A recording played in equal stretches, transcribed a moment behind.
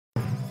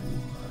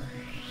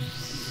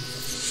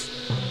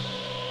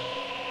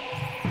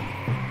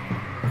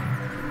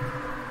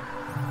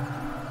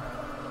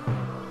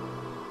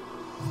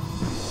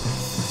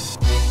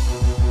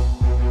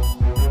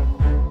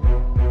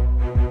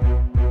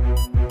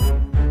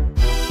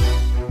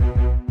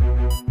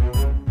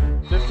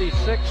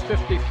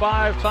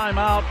6:55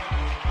 timeout.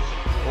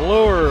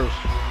 Luers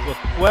with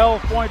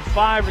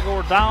 12.5 to go.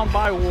 We're down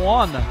by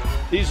 1.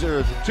 These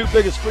are the 2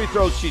 biggest free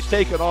throws she's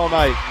taken all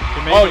night,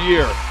 all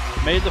year.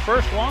 Made the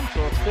first one,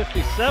 so it's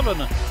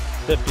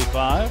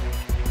 57-55.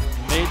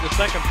 Made the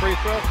second free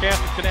throw.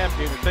 Kathy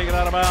Kanapke will take it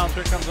out of bounds.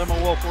 Here comes Emma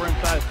Wolf. We're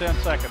inside 10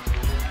 seconds.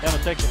 Emma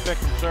takes the pick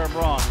from Sarah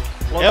Braun.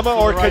 Emma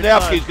or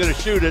Kanapke's going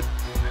to shoot it.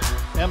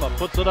 Emma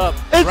puts it up.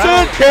 It's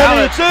in,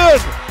 Kenny. It's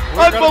in.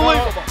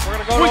 Unbelievable.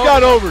 We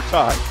got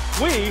overtime.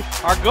 We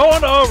are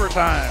going to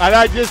overtime. And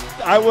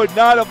I would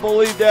not have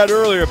believed that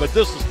earlier, but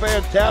this is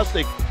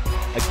fantastic.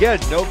 Again,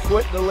 no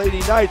quitting the Lady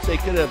Knights. They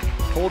could have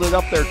pulled it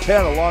up their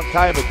 10 a long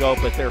time ago,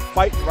 but they're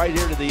fighting right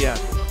here to the end.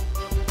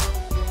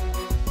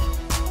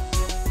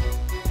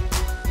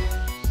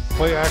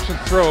 Play action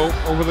throw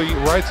over the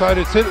right side.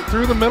 It's hit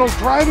through the middle,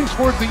 driving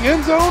towards the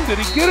end zone. Did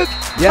he get it?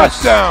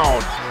 Yes.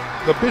 Touchdown.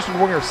 The Bishop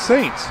Dwenger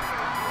Saints.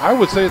 I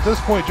would say at this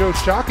point, Joe,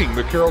 shocking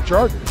the Carroll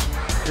Chargers.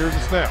 Here's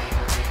the snap.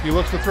 He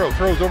looks to throw,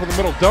 throws over the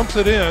middle, dumps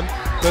it in.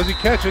 Does he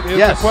catch it? Is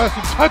the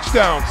question.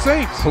 Touchdown,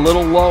 Saints. A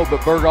little low, but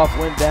Berghoff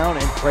went down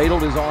and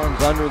cradled his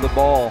arms under the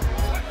ball.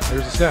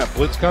 There's a snap.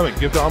 Blitz coming.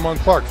 Give to Amon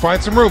Clark.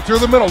 Finds some room through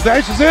the middle.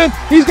 Dashes in.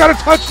 He's got a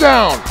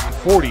touchdown.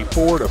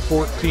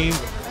 44-14.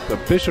 The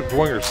Bishop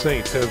Dwenger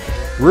Saints have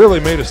really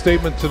made a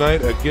statement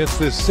tonight against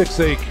this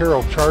 6A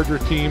Carroll Charger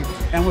team.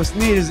 And what's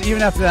neat is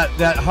even after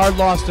that hard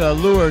loss to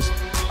Luers,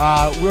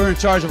 we're in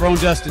charge of our own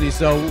destiny.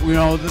 So, you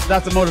know,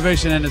 that's a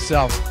motivation in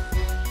itself.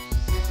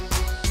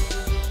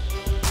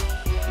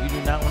 You do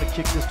not want to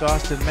kick this to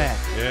Austin Mack.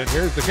 And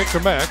here's the kick to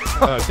Mack.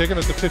 Taking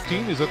it to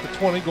 15. He's at the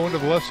 20, going to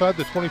the left side,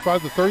 the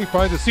 25, the 30.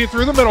 Finds a seam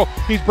through the middle.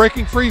 He's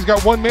breaking free. He's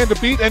got one man to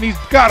beat, and he's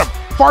got him.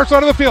 Far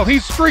side of the field.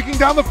 He's streaking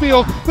down the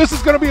field. This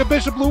is going to be a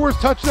Bishop Luers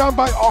touchdown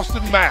by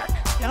Austin Mack.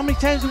 How many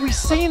times have we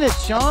seen it,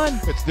 Sean?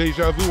 It's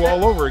deja vu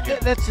all over again.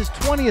 That's his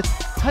 20th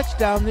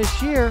touchdown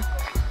this year.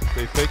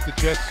 They fake the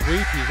jet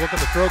sweep. He's looking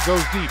to throw,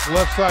 goes deep.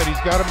 Left side,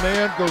 he's got a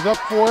man, goes up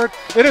for it.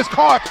 It is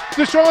caught.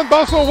 Deshaun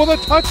Bustle with a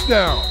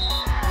touchdown.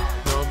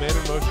 No, man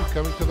in motion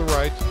coming to the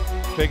right.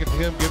 Take it to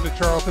him, give it to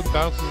Charlton,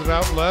 bounces it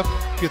out left,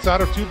 gets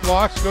out of 2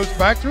 blocks, goes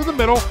back through the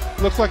middle.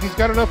 Looks like he's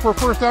got enough for a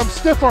first down.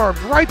 Stiff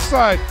arms, right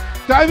side,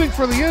 diving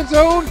for the end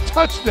zone,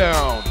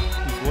 touchdown.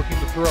 He's looking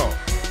to throw.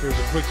 Here's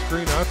a quick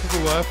screen out to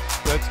the left.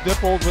 That's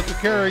Dippold with the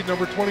carry.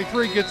 Number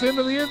 23 gets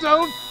into the end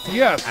zone.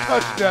 Yes,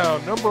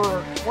 touchdown,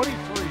 number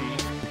 23.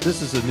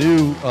 This is a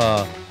new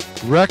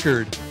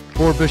record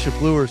for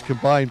Bishop Luers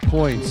combined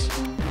points.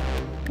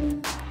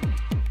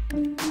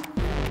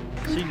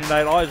 Senior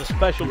night, always a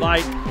special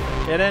night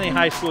at any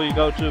high school you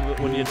go to, but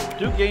when you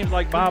do games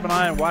like Bob and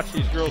I and watch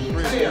these girls 3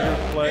 or 4 years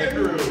play,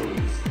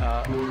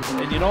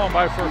 and you know them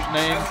by first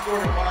name.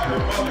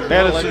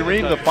 Madison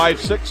Ream, the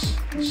 5'6"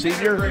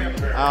 senior.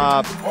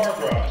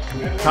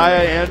 Kaya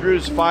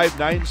Andrews,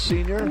 5'9"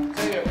 senior.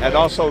 And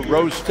also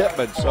Rose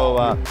Tippman,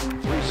 so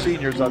 3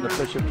 seniors on the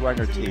Bishop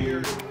Dwenger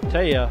team.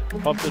 Taya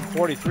pumped in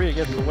 43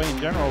 against the Wayne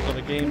Generals in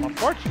a game.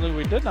 Unfortunately,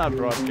 we did not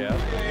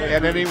broadcast.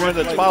 And anyone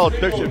that's followed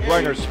Bishop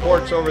Dwenger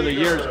sports over the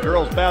years,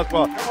 girls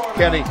basketball,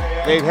 Kenny,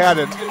 they've had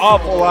an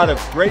awful lot of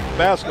great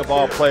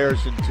basketball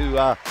players, and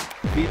to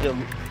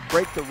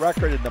break the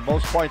record in the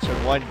most points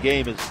in one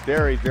game is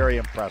very, very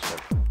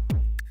impressive.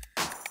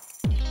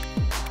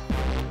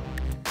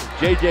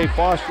 J.J.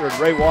 Foster and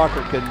Ray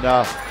Walker can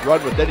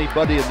run with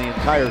anybody in the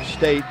entire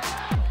state.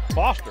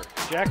 Foster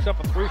jacks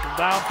up a 3 from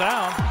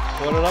downtown,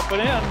 put it up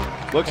and in.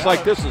 Looks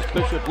like this is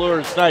Bishop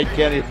Luers' night,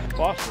 Kenny.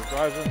 Foster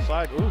drives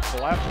inside. Ooh,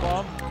 collapsed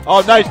on.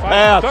 Oh, nice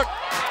pass. Cook,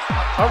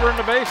 covering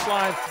the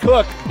baseline.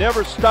 Cook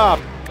never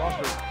stopped.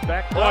 Foster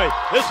back. Boy,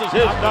 this is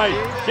his night.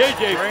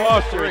 J.J.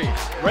 Foster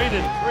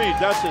raining 3s.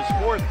 That's his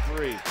 4th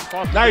 3.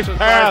 Nice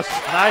pass.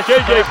 Nice.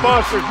 J.J.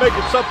 Foster's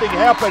making something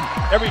happen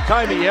every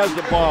time he has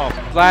the ball.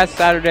 Last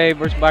Saturday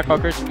versus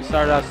Blackhawk Christian, we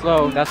started out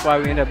slow. That's why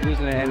we ended up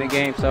losing it in the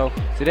game. So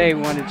today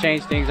we wanted to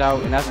change things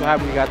out, and that's what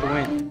happened. We got the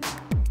win.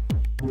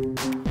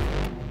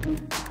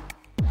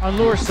 On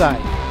Luers'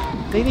 side,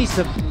 they need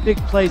some big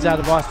plays out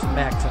of Austin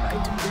Mack tonight.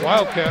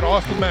 Wildcat,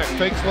 Austin Mack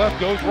fakes left,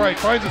 goes right,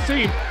 finds a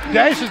seam,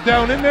 dashes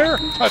down in there,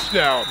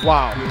 touchdown.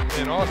 Wow.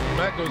 And Austin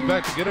Mack goes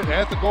back to get it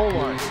at the goal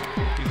line.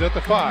 He's at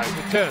the 5,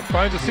 the 10,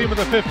 finds a seam at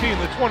the 15,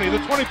 the 20, the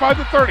 25,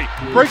 the 30,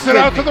 breaks it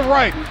out to the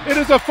right. It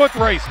is a foot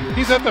race.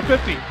 He's at the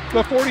 50,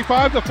 the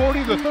 45, the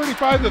 40, the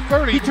 35, the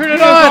 30. He turned it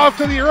is on. off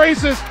to the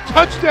races.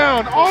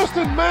 Touchdown,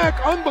 Austin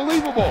Mack,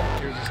 unbelievable.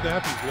 Here's a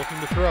snap, he's looking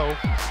to throw.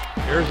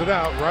 Airs it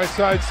out, right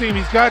side seam.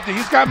 He's got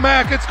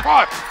Mack. It's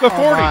caught. The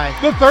 40,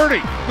 the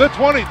 30, the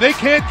 20. They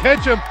can't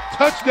catch him.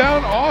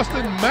 Touchdown,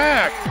 Austin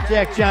Mack.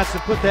 Jack Johnson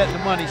put that in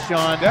the money,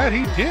 Sean. That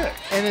he did.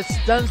 And it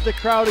stuns the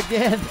crowd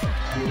again.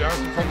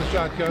 Johnson from the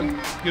shotgun,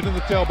 getting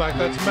the tailback.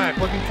 That's Mack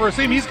looking for a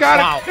seam. He's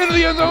got it into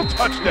the end zone.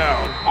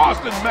 Touchdown,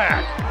 Austin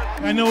Mack.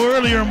 I know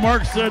earlier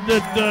Mark said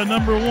that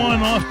number 1,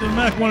 Austin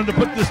Mack, wanted to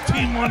put this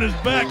team on his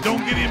back.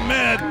 Don't get him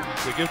mad.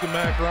 They give to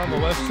Mack around the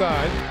left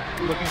side,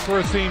 looking for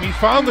a seam. He's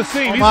found the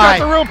seam. Oh, He's my.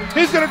 got the room.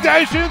 He's going to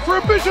dash in for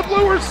a Bishop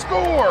Luers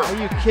score.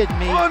 Are you kidding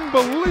me?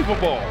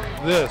 Unbelievable.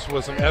 This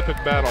was an epic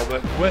battle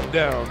that went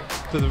down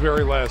to the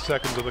very last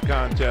seconds of the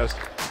contest,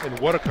 and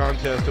what a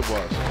contest it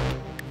was.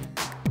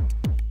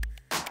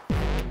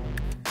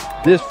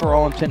 This, for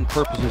all intent and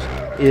purposes,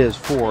 is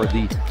for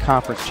the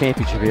conference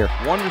championship here.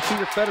 One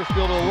receiver,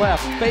 Fetterfield to the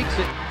left, fakes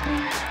it,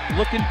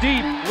 looking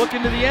deep,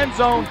 looking to the end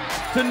zone,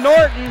 to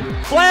Norton,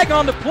 flag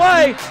on the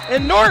play,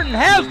 and Norton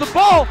has the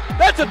ball.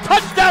 That's a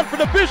touchdown for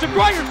the Bishop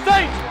Dwenger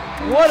Saints.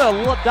 What a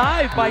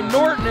dive by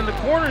Norton in the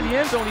corner of the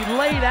end zone. He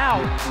laid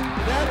out.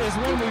 That is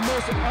one of the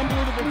most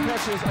unbelievable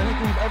catches I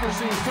think we've ever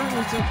seen,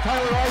 certainly since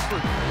Tyler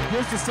Eifert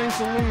gives the Saints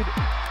the lead.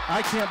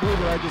 I can't believe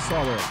what I just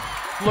saw there.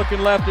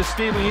 Looking left is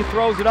Steven. He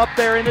throws it up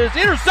there and it is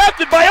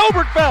intercepted by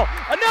Obergefell.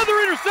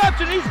 Another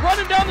interception. He's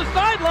running down the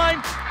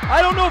sideline.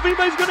 I don't know if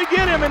anybody's going to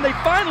get him, and they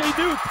finally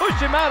do push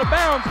him out of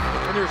bounds.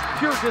 And there's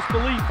pure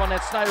disbelief on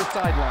that Snyder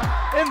sideline.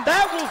 And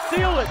that will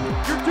seal it.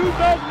 Your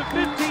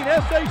 2015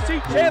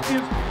 SAC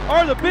champions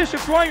are the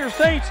Bishop Dwenger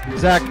Saints.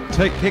 Zach,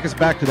 take us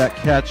back to that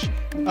catch.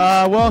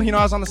 Well, you know,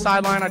 I was on the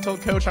sideline. I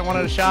told Coach I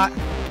wanted a shot.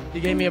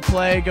 He gave me a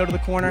play, go to the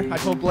corner. I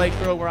told Blake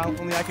throw it where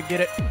only I could get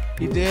it.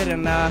 He did,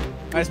 and I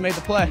just made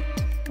the play.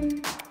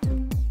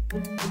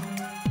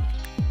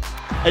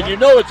 And you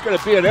know it's going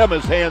to be in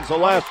Emma's hands the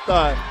last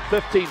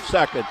 15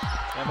 seconds.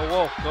 Emma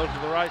Wolf goes to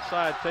the right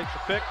side, takes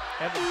a pick,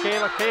 and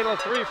Kayla. Kayla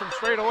 3 from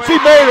straight away. She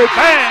made it.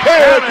 Bang!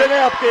 Kayla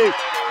Kanapke.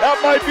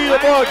 That might be the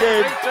ball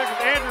game.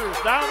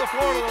 Andrews down the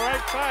floor to the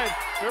right side.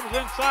 Rivers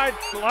inside.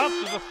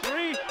 Launches a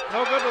 3.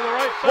 No good to the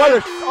right side. What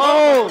a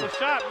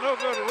shot. No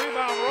good.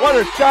 Rebound. What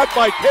a shot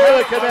by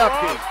Kayla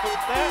Kanapke.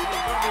 That is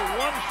going to be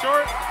one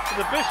short.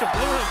 The Bishop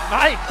Luers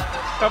Knights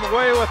come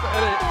away with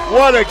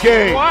what a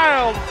game.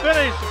 Wild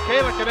finish.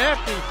 Kayla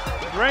Kanapke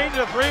drained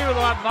a 3 with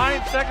about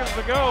 9 seconds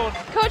to go.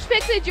 Coach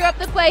Pixley drew up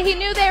the play. He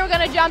knew they were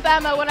going to jump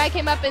Emma when I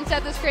came up and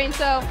set the screen.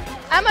 So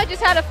Emma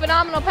just had a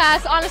phenomenal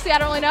pass. Honestly, I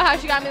don't really know how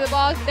she got me the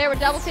ball. They were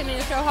double teaming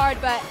her so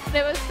hard, but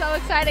it was so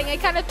exciting.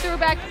 It kind of threw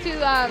back to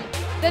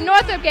the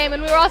Northrop game,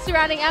 and we were all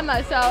surrounding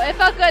Emma. So it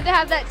felt good to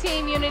have that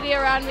team unity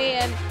around me,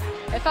 and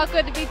it felt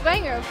good to beat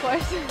Dwenger, of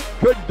course.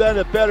 Couldn't have been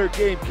a better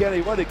game,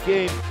 Kenny. What a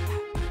game.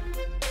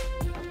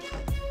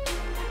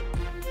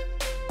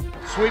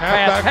 Sweet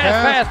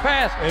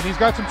pass. And he's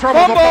got some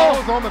trouble. The ball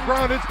is on the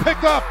ground. It's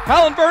picked up.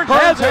 Colin Burns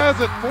has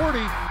it 40.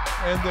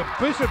 And the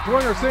Bishop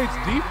Dwenger Saints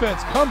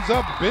defense comes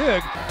up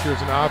big.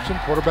 Here's an option.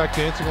 Quarterback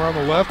dancing around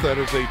the left. That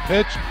is a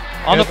pitch.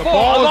 On the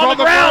ball is on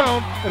the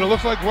ground. ground. And it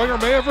looks like Dwenger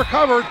may have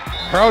recovered.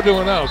 Proud to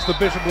announce the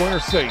Bishop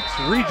Dwenger Saints,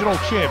 regional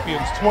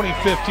champions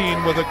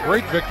 2015, with a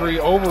great victory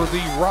over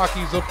the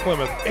Rockies of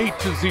Plymouth,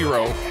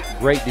 8-0.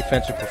 Great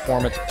defensive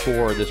performance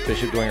for this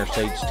Bishop Dwenger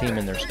Saints team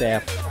and their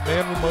staff.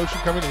 Man in motion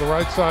coming to the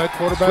right side.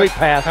 Quarterback. Sweet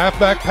pass.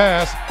 Halfback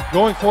pass.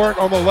 Going for it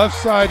on the left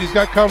side. He's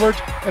got coverage,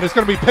 and it's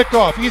going to be picked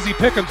off. Easy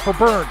pickings for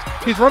Burns.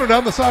 He's running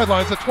down the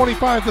sidelines at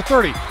 25 to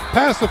 30.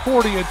 Past the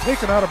 40 and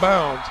taken out of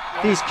bounds.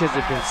 These kids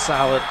have been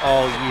solid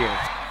all year.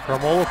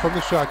 Carmolo from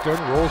the shotgun,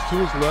 rolls to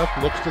his left,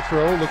 looks to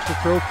throw,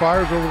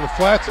 fires over the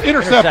flats,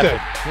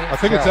 intercepted. I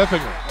think it's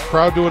Effinger.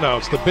 Proud to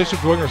announce the Bishop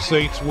Dwenger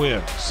Saints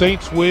win.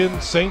 Saints win,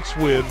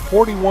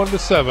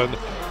 41-7.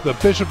 The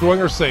Bishop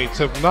Dwenger Saints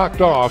have knocked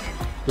off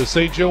the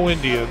St. Joe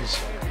Indians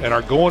and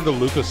are going to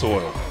Lucas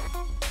Oil.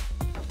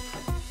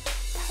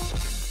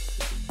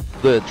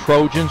 The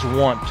Trojans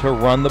want to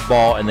run the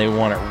ball, and they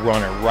want to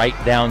run it right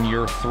down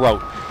your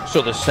throat.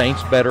 So the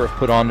Saints better have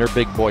put on their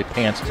big boy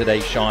pants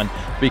today, Sean,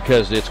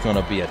 because it's going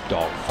to be a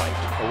dogfight.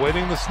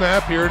 Awaiting the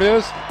snap. Here it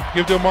is.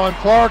 Give to Amon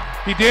Clark.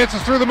 He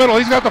dances through the middle.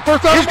 He's got the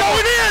first down. He's going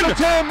in! The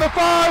 10, the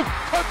 5.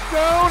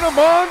 Touchdown,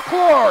 Amon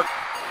Clark.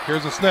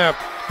 Here's a snap.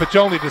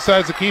 Piccioni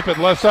decides to keep it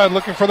left side,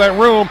 looking for that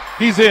room.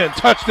 He's in.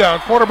 Touchdown.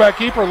 Quarterback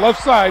keeper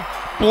left side.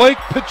 Blake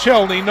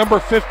Piccioni, number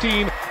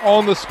 15,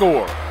 on the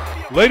score.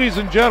 Ladies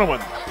and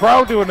gentlemen,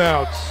 proud to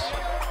announce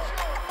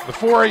the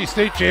 4A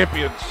state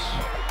champions,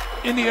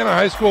 Indiana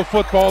High School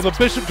football, the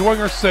Bishop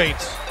Dwenger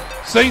Saints.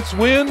 Saints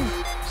win.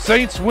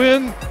 Saints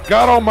win.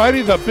 God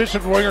Almighty, the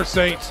Bishop Dwenger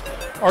Saints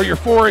are your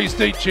 4A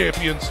state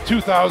champions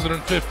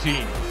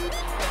 2015.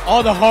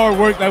 All the hard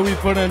work that we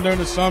put in during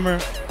the summer,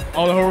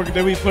 all the hard work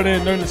that we put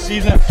in during the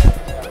season,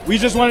 we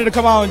just wanted to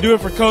come out and do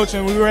it for Coach,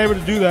 and we were able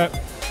to do that.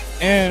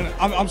 And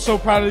I'm so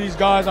proud of these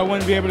guys. I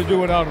wouldn't be able to do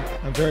it without them.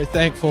 I'm very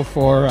thankful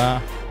for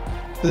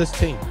this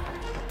team.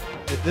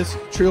 This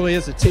truly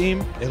is a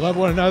team. They love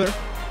one another.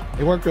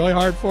 They work really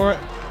hard for it,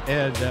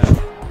 and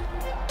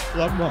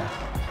love them all.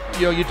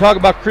 You know, you talk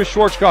about Chris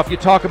Schwarzkopf, you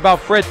talk about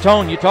Fred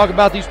Tone, you talk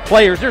about these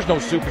players. There's no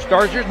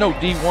superstars. There's no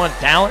D1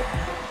 talent.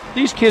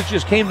 These kids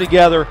just came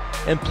together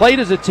and played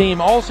as a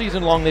team all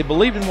season long. They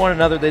believed in one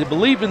another. They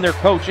believed in their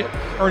coach,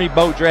 Ernie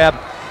Bodrab,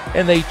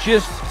 and they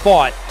just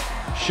fought,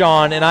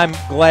 Sean, and I'm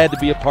glad to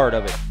be a part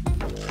of it.